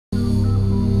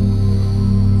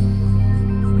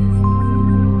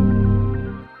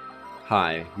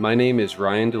Hi, my name is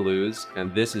Ryan DeLuz,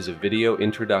 and this is a video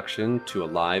introduction to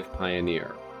Alive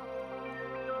Pioneer.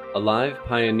 Alive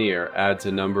Pioneer adds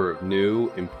a number of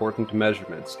new, important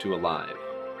measurements to Alive.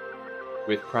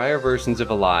 With prior versions of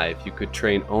Alive, you could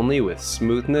train only with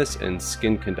smoothness and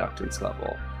skin conductance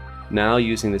level. Now,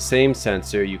 using the same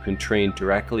sensor, you can train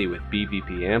directly with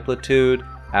BVP Amplitude,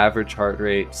 average heart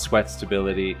rate, sweat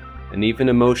stability, and even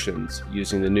emotions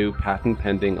using the new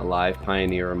patent-pending Alive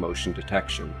Pioneer emotion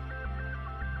detection.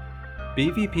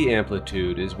 BVP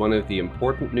Amplitude is one of the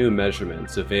important new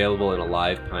measurements available in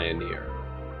Alive Pioneer.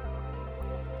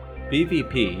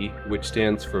 BVP, which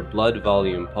stands for Blood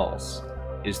Volume Pulse,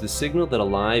 is the signal that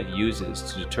Alive uses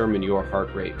to determine your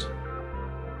heart rate.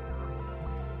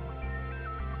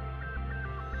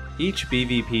 Each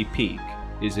BVP peak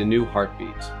is a new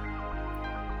heartbeat.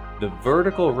 The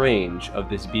vertical range of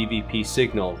this BVP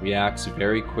signal reacts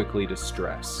very quickly to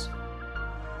stress.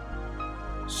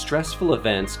 Stressful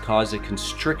events cause a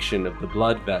constriction of the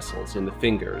blood vessels in the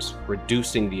fingers,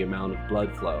 reducing the amount of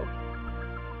blood flow.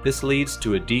 This leads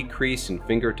to a decrease in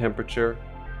finger temperature,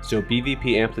 so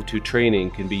BVP Amplitude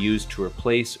training can be used to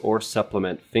replace or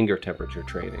supplement finger temperature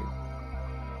training.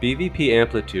 BVP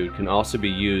Amplitude can also be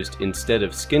used instead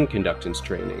of skin conductance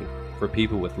training for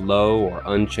people with low or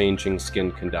unchanging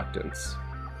skin conductance.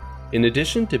 In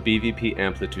addition to BVP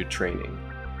Amplitude training,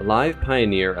 Alive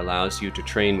Pioneer allows you to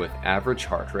train with average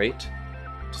heart rate,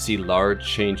 to see large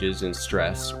changes in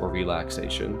stress or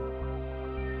relaxation,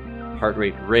 heart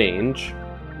rate range,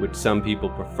 which some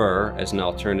people prefer as an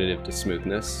alternative to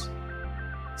smoothness,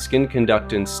 skin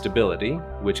conductance stability,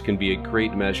 which can be a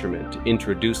great measurement to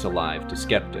introduce Alive to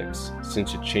skeptics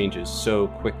since it changes so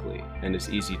quickly and is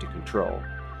easy to control,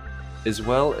 as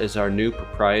well as our new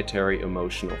proprietary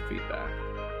emotional feedback.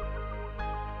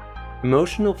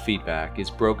 Emotional feedback is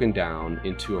broken down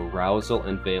into arousal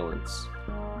and valence.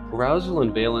 Arousal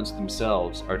and valence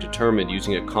themselves are determined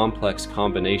using a complex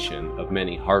combination of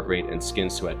many heart rate and skin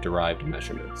sweat derived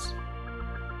measurements.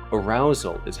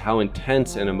 Arousal is how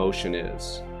intense an emotion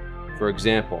is. For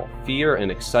example, fear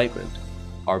and excitement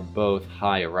are both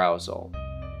high arousal.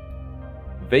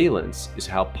 Valence is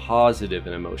how positive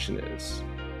an emotion is.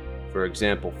 For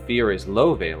example, fear is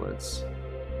low valence.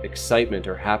 Excitement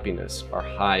or happiness are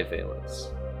high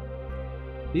valence.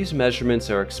 These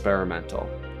measurements are experimental,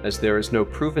 as there is no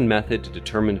proven method to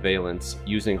determine valence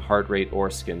using heart rate or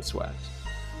skin sweat.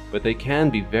 But they can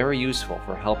be very useful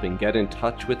for helping get in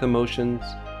touch with emotions,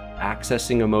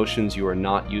 accessing emotions you are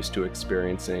not used to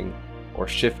experiencing, or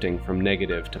shifting from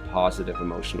negative to positive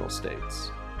emotional states.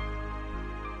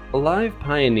 Alive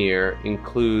Pioneer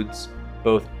includes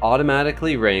both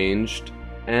automatically ranged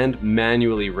and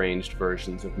manually ranged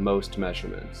versions of most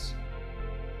measurements.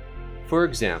 For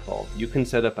example, you can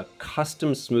set up a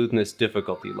custom smoothness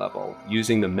difficulty level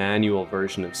using the manual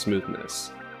version of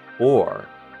smoothness, or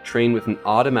train with an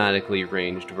automatically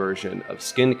ranged version of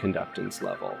skin conductance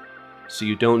level, so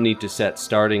you don't need to set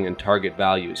starting and target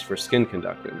values for skin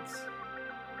conductance.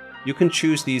 You can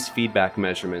choose these feedback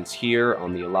measurements here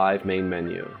on the Alive main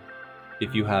menu.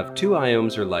 If you have two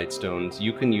IOMs or lightstones,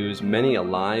 you can use many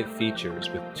Alive features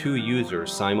with two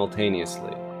users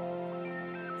simultaneously.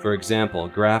 For example,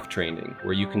 graph training,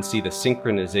 where you can see the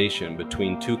synchronization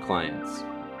between two clients,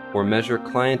 or measure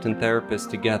client and therapist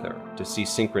together to see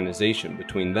synchronization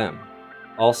between them.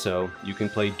 Also, you can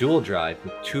play dual drive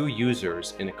with two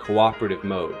users in a cooperative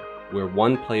mode, where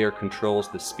one player controls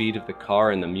the speed of the car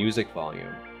and the music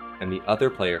volume, and the other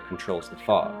player controls the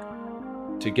fog.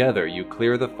 Together, you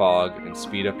clear the fog and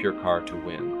speed up your car to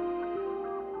win.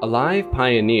 Alive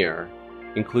Pioneer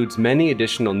includes many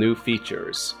additional new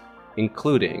features,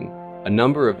 including a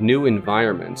number of new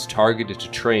environments targeted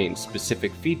to train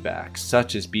specific feedback,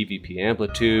 such as BVP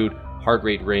Amplitude, heart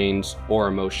rate range, or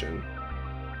emotion.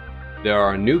 There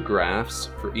are new graphs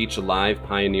for each Alive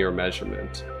Pioneer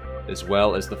measurement, as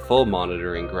well as the full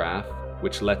monitoring graph,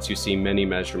 which lets you see many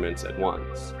measurements at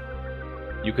once.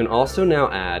 You can also now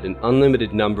add an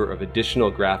unlimited number of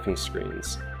additional graphing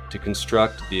screens to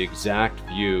construct the exact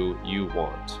view you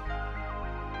want.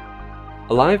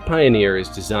 Alive Pioneer is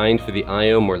designed for the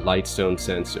IOM or Lightstone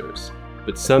sensors,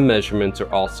 but some measurements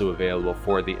are also available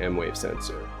for the emWave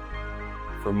sensor.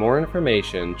 For more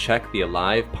information, check the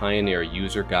Alive Pioneer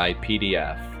User Guide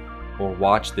PDF or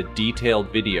watch the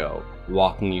detailed video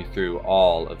walking you through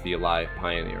all of the Alive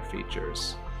Pioneer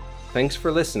features. Thanks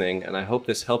for listening, and I hope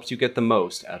this helps you get the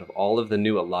most out of all of the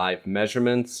new Alive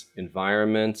measurements,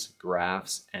 environments,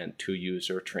 graphs, and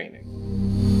two-user training.